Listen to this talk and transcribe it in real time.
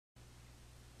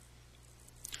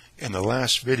In the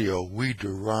last video, we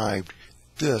derived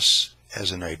this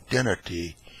as an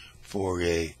identity for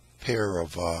a pair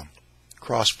of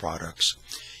cross products.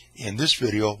 In this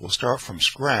video, we'll start from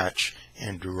scratch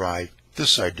and derive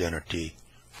this identity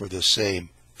for the same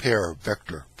pair of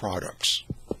vector products.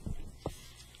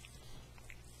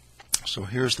 So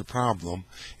here's the problem,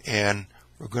 and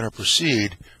we're going to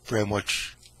proceed very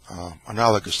much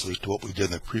analogously to what we did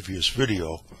in the previous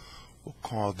video. We'll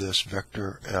call this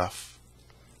vector F,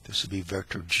 this would be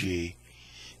vector G,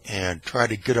 and try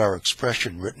to get our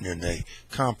expression written in a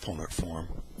component form.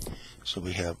 So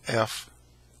we have F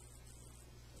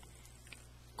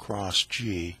cross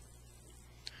G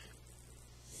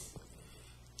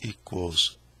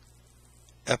equals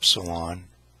epsilon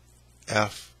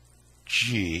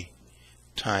FG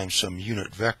times some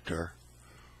unit vector.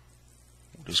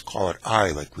 We'll just call it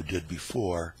I like we did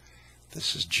before.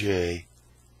 This is J,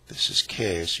 this is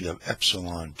K, so you have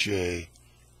epsilon J,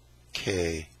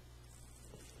 K,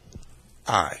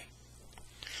 I.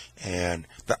 And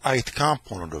the ith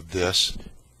component of this,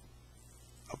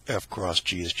 of F cross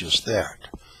G, is just that.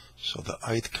 So the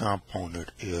ith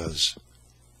component is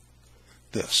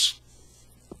this.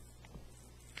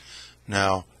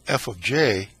 Now, F of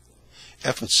J,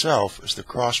 F itself is the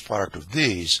cross product of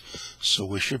these, so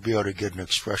we should be able to get an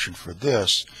expression for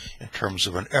this in terms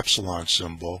of an epsilon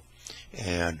symbol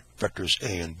and vectors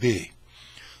A and B.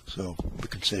 So we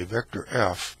can say vector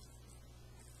F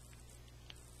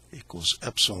equals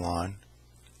epsilon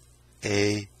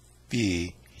A,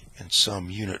 B, and some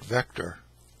unit vector.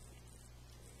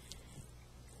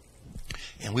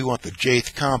 And we want the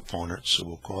jth component, so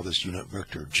we'll call this unit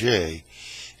vector J,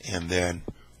 and then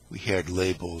we had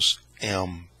labels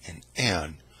M and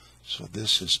N, so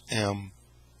this is M,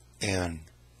 N,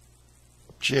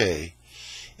 J,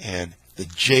 and the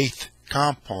jth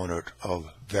component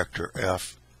of vector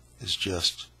F is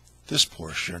just this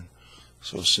portion,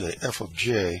 so say F of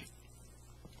J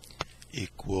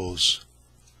equals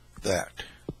that.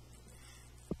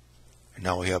 And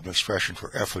now we have an expression for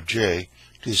F of J.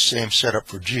 Do the same setup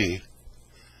for G,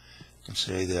 and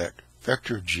say that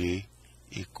vector G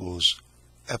equals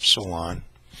epsilon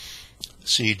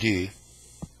CD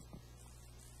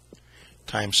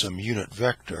times some unit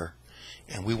vector,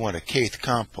 and we want a kth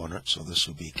component, so this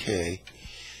will be K,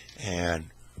 and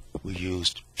we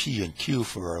used P and Q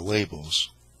for our labels.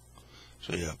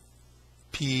 So you have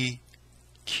P,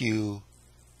 Q,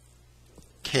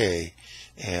 K,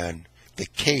 and the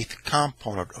kth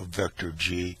component of vector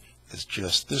G is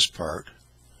just this part.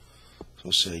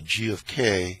 So say G of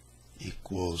K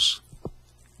equals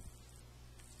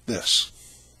this.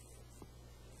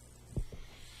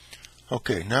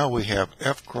 Okay, now we have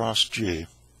F cross G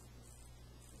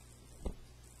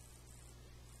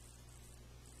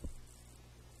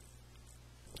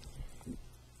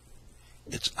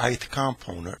its ith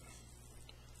component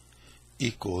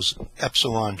equals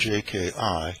epsilon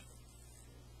JKI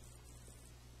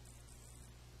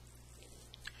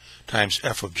times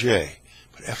F of J,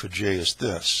 but F of J is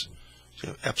this. So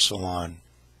you have epsilon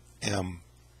M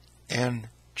N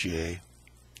J,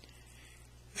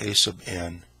 A sub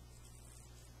N,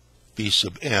 B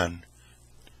sub N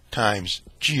times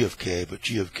G of K, but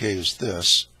G of K is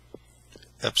this,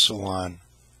 epsilon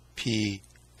P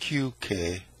Q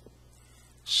K,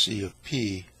 C of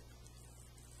P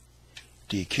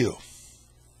dq.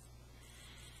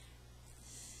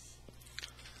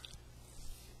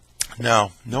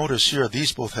 Now, notice here,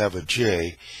 these both have a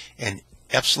J, and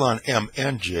epsilon M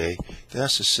N J,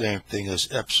 that's the same thing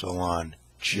as epsilon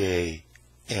J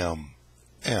M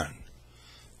N.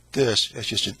 This is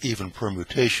just an even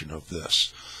permutation of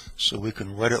this. So we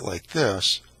can write it like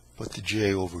this, put the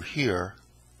J over here,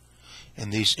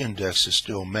 and these indexes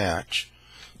still match,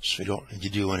 so we don't need to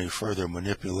do any further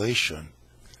manipulation.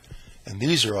 And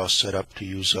these are all set up to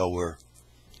use our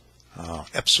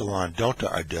epsilon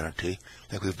delta identity,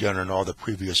 like we've done in all the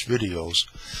previous videos.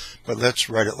 But let's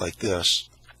write it like this.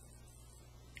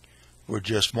 We're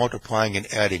just multiplying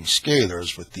and adding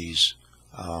scalars with these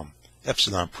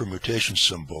epsilon permutation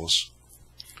symbols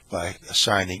by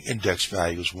assigning index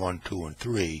values 1, 2, and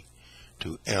 3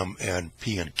 to M, N,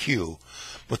 P, and Q.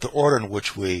 But the order in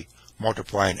which we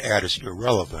multiply and add is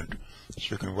irrelevant, so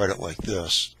we can write it like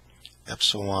this.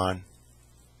 Epsilon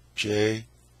J,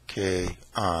 K,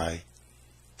 I,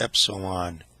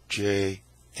 epsilon J,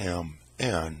 M,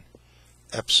 N,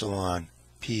 epsilon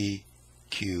P,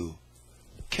 Q,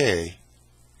 K,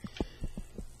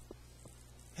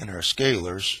 and our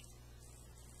scalars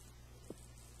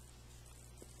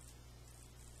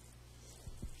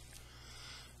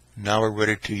Now we're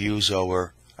ready to use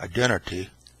our identity.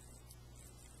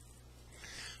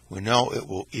 we know it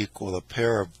will equal a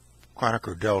pair of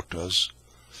Kronecker deltas.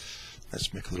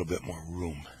 Let's make a little bit more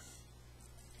room.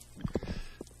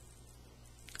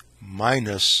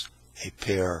 Minus a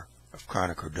pair of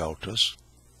Kronecker deltas.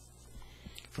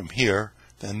 From here,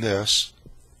 then this,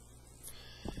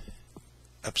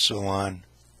 epsilon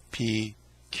p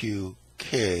q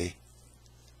k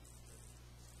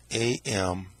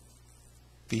am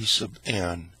b sub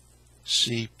n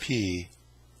cp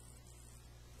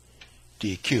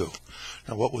dq.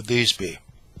 Now what would these be?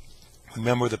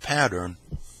 Remember the pattern.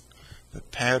 The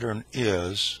pattern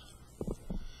is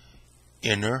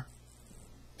inner,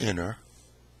 km,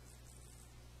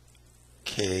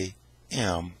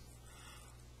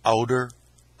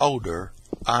 outer,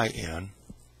 in.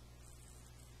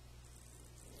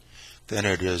 Then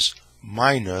it is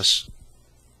minus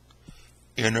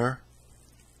inner,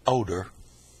 outer,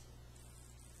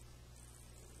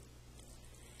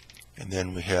 and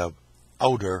then we have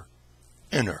outer,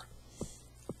 inner.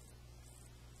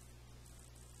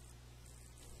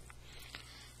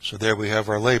 So there we have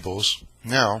our labels.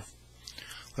 Now,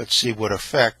 let's see what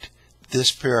effect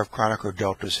this pair of Kronecker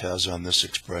deltas has on this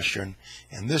expression,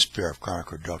 and this pair of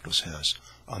Kronecker deltas has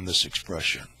on this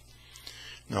expression.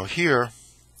 Now here,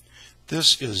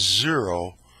 this is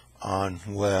 0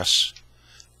 unless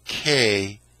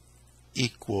k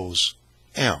equals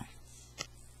m.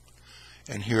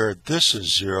 And here, this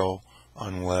is 0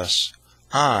 unless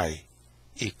I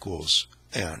equals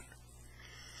n.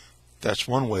 That's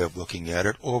one way of looking at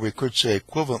it. Or we could say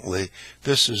equivalently,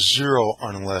 this is 0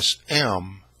 unless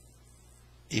m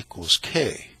equals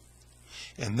k.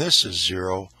 And this is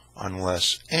 0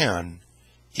 unless n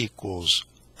equals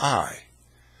I.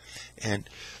 And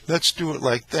let's do it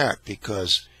like that,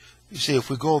 because you see, if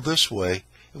we go this way,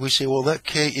 if we say, well, let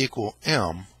k equal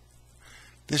m,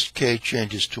 this k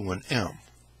changes to an m.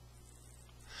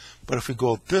 But if we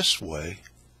go this way,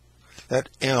 let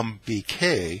m be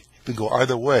k, we go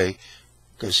either way,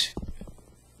 because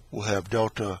we'll have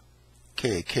delta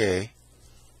kk,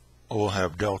 or we'll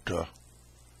have delta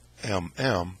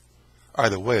mm.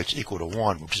 Either way, it's equal to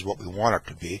 1, which is what we want it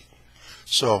to be.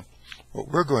 So what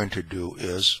we're going to do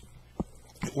is,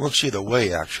 it works either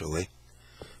way actually,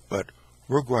 but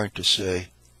we're going to say,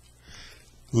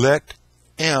 let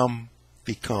m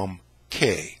become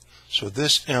k. So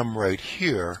this m right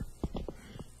here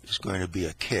is going to be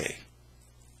a k.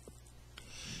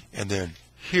 And then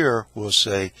here we'll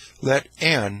say, let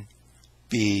n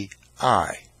be I.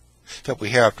 In fact, we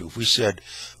have to. If we said,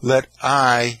 let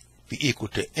I be equal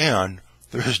to n,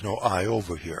 there is no I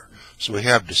over here. So we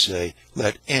have to say,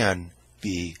 let n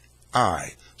be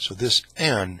I. So this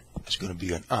n is going to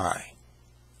be an I.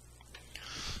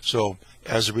 So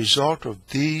as a result of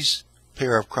these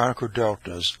pair of Kronecker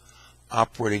deltas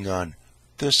operating on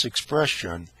this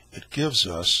expression, it gives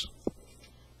us,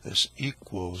 this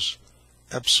equals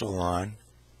epsilon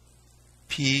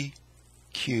p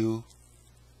q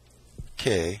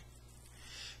k.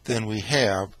 Then we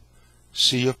have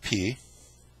c of p,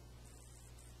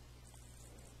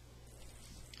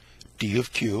 d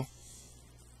of q,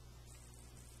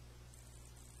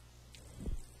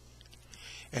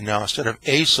 and now instead of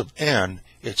a sub n,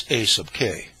 it's a sub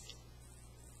k.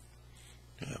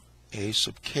 A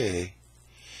sub k,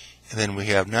 and then we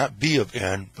have not b of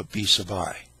n, but b sub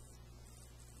I.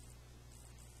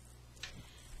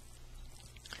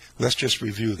 Let's just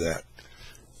review that.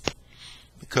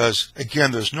 Because,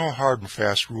 again, there's no hard and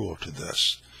fast rule to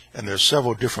this, and there's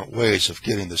several different ways of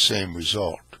getting the same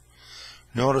result.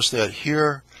 Notice that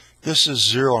here, this is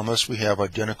 0 unless we have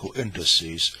identical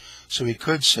indices. So we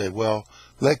could say, well,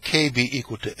 let k be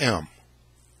equal to m.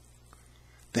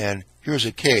 Then here's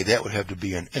a k, that would have to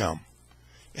be an m,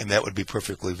 and that would be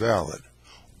perfectly valid.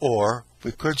 Or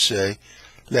we could say,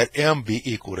 let m be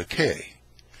equal to k,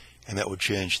 and that would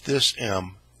change this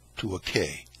m to a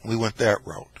k. We went that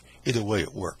route. Either way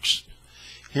it works.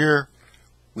 Here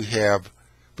we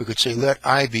could say let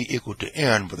I be equal to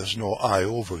n, but there's no I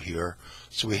over here.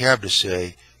 So we have to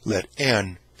say let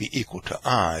n be equal to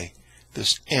I.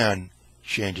 This n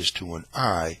changes to an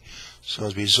I. So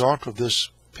as a result of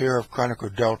this pair of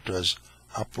Kronecker deltas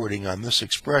operating on this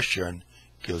expression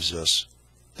gives us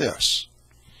this.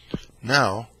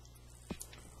 Now,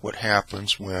 what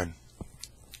happens when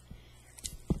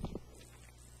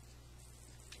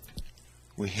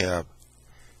we have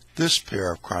this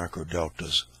pair of Kronecker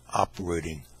deltas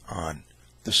operating on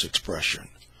this expression?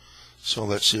 So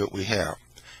let's see what we have.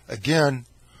 Again,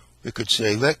 we could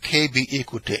say let k be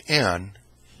equal to n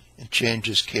and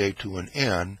changes k to an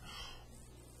n,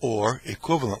 or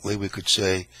equivalently we could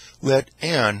say let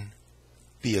n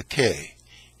be a k,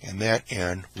 and that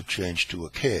n would change to a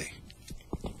k.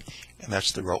 and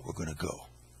that's the route we're going to go.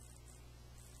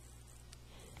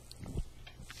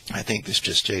 I think this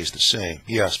just stays the same.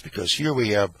 Yes, because here we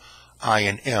have I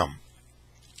and m.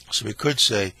 So we could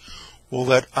say, well,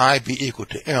 let I be equal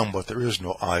to m, but there is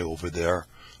no I over there.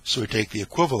 So we take the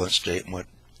equivalent statement,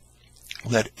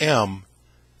 let m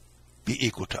be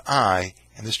equal to I,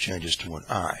 and this changes to an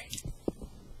I.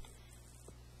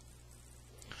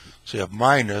 So you have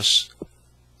minus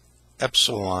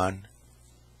epsilon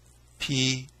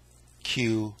p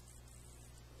q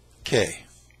k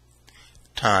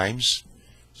times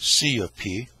C of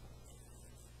p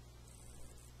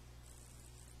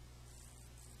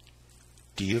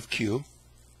d of q,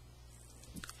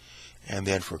 and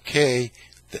then for k,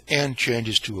 the n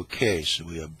changes to a k, so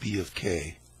we have b of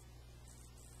k,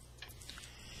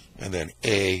 and then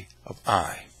a of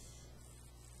I.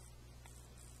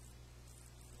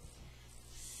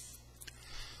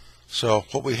 So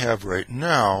what we have right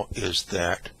now is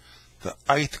that the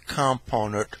ith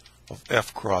component of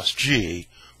f cross g,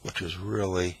 which is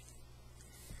really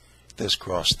this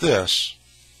cross this,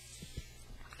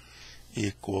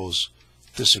 equals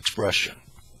this expression.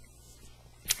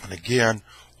 And again,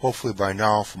 hopefully by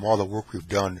now, from all the work we've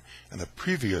done in the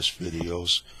previous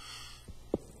videos,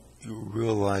 you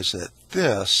realize that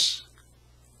this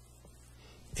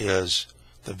is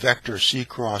the vector c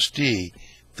cross d,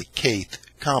 the kth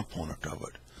component of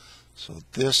it. So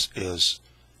this is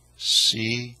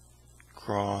c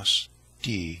cross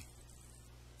d,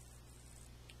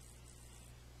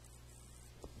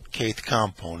 kth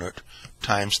component,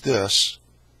 times this,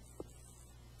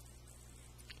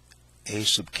 a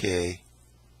sub k,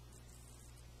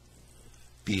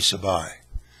 b sub I,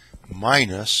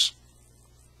 minus,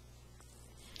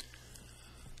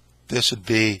 this would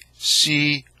be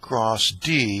c cross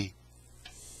d,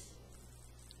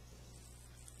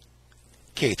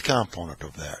 kth component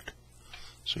of that.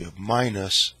 So you have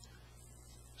minus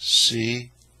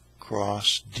c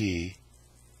cross d,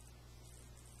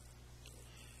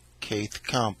 kth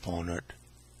component,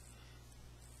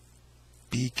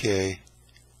 bk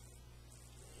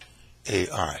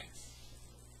ai.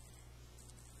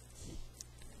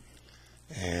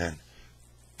 And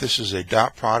this is a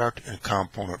dot product in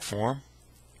component form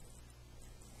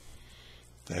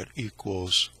that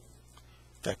equals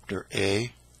vector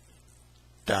A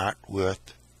dot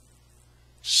with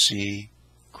C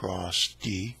cross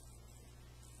D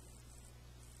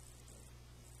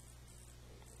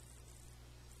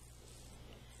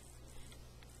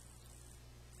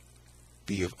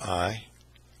B of I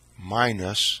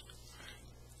minus,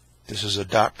 this is a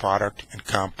dot product in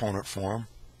component form,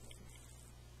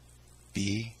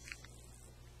 B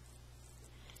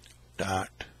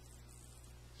dot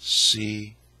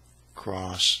C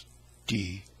cross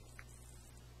D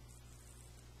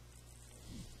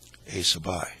A sub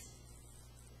I.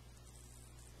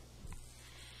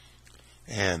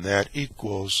 And that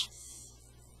equals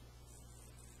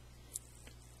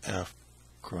F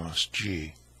cross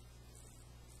G,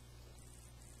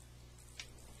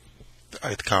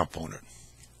 the ith component.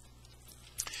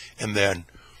 And then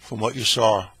from what you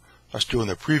saw us do in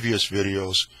the previous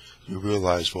videos, you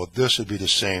realize, well, this would be the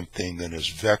same thing then as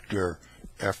vector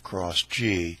F cross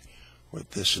G, where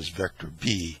this is vector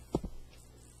B,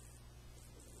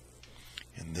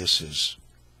 and this is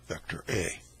vector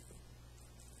A.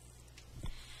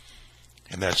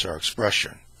 And that's our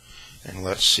expression. And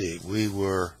let's see, we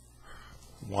were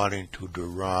wanting to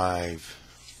derive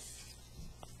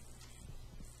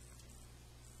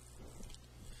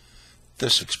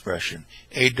this expression,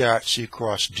 A dot C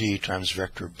cross D times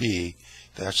vector B,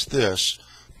 that's this,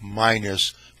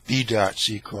 minus B dot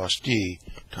C cross D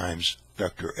times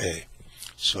vector A.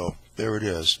 So there it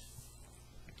is.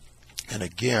 And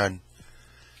again,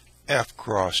 F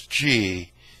cross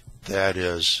G, that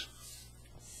is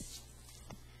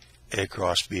A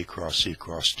cross B cross C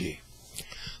cross D.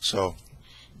 So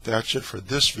that's it for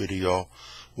this video.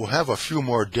 We'll have a few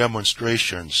more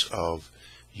demonstrations of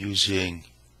using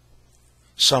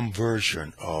some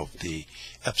version of the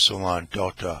epsilon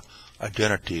delta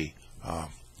identity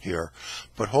here.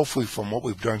 But hopefully from what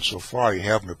we've done so far, you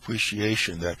have an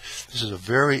appreciation that this is a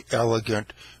very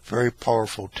elegant, very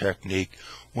powerful technique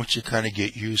once you kind of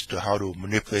get used to how to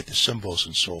manipulate the symbols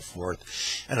and so forth.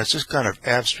 And it's this kind of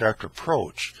abstract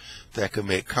approach that can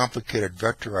make complicated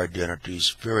vector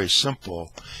identities very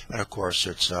simple. And of course,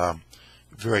 it's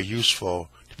very useful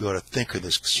to be able to think in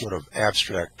this sort of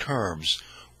abstract terms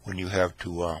when you have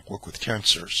to work with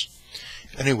tensors.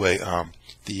 Anyway,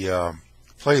 the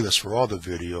playlist for all the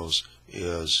videos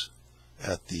is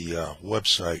at the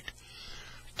website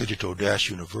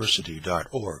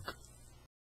digital-university.org.